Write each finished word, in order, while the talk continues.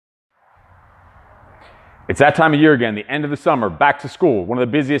It's that time of year again, the end of the summer, back to school, one of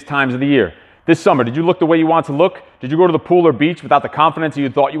the busiest times of the year. This summer, did you look the way you want to look? Did you go to the pool or beach without the confidence that you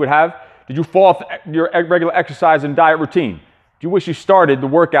thought you would have? Did you fall off your regular exercise and diet routine? Do you wish you started the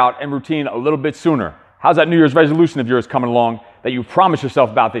workout and routine a little bit sooner? How's that New Year's resolution of yours coming along that you promised yourself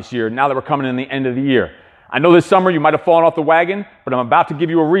about this year now that we're coming in the end of the year? I know this summer you might have fallen off the wagon, but I'm about to give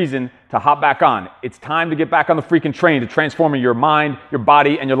you a reason to hop back on. It's time to get back on the freaking train to transforming your mind, your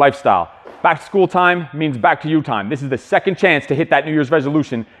body, and your lifestyle. Back to school time means back to you time. This is the second chance to hit that New Year's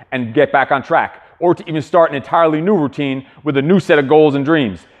resolution and get back on track, or to even start an entirely new routine with a new set of goals and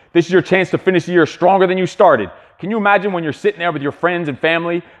dreams. This is your chance to finish the year stronger than you started. Can you imagine when you're sitting there with your friends and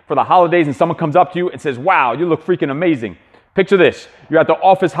family for the holidays and someone comes up to you and says, "Wow, you look freaking amazing." Picture this, you're at the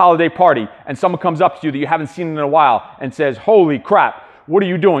office holiday party and someone comes up to you that you haven't seen in a while and says, "Holy crap, what are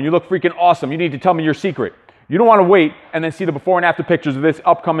you doing? You look freaking awesome. You need to tell me your secret." You don't want to wait and then see the before and after pictures of this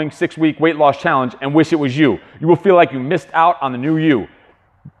upcoming 6-week weight loss challenge and wish it was you. You will feel like you missed out on the new you.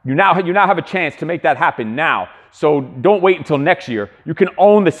 You now have a chance to make that happen now. So don't wait until next year. You can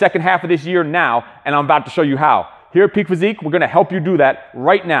own the second half of this year now, and I'm about to show you how. Here at Peak Physique, we're going to help you do that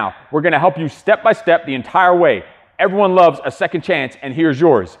right now. We're going to help you step by step the entire way. Everyone loves a second chance, and here's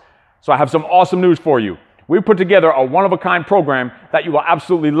yours. So I have some awesome news for you. We put together a one-of-a-kind program that you will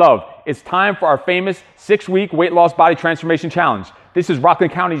absolutely love. It's time for our famous 6-week weight loss body transformation challenge. This is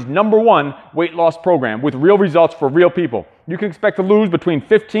Rockland County's #1 weight loss program with real results for real people. You can expect to lose between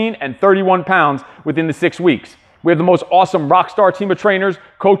 15 and 31 pounds within the 6 weeks. We have the most awesome rockstar team of trainers,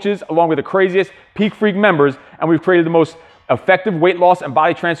 coaches, along with the craziest Peak Freak members, and we've created the most effective weight loss and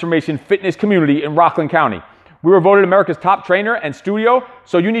body transformation fitness community in Rockland County. We were voted America's top trainer and studio,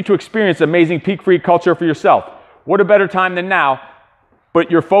 so you need to experience amazing Peak Freak culture for yourself. What a better time than now? Put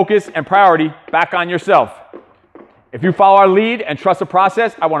your focus and priority back on yourself. If you follow our lead and trust the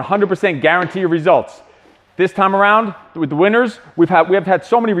process, I 100% guarantee your results. This time around, with the winners, we have had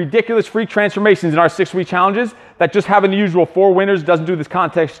so many ridiculous freak transformations in our 6-week challenges that just having the usual 4 winners doesn't do this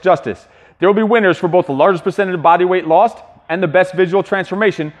contest justice. There will be winners for both the largest percentage of body weight lost and the best visual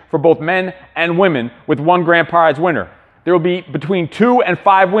transformation for both men and women with 1 grand prize winner. There will be between 2 and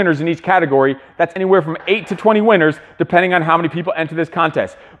 5 winners in each category. That's anywhere from 8 to 20 winners, depending on how many people enter this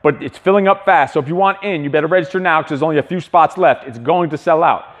contest. But it's filling up fast, so if you want in, you better register now because there's only a few spots left. It's going to sell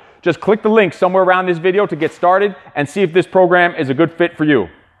out. Just click the link somewhere around this video to get started and see if this program is a good fit for you.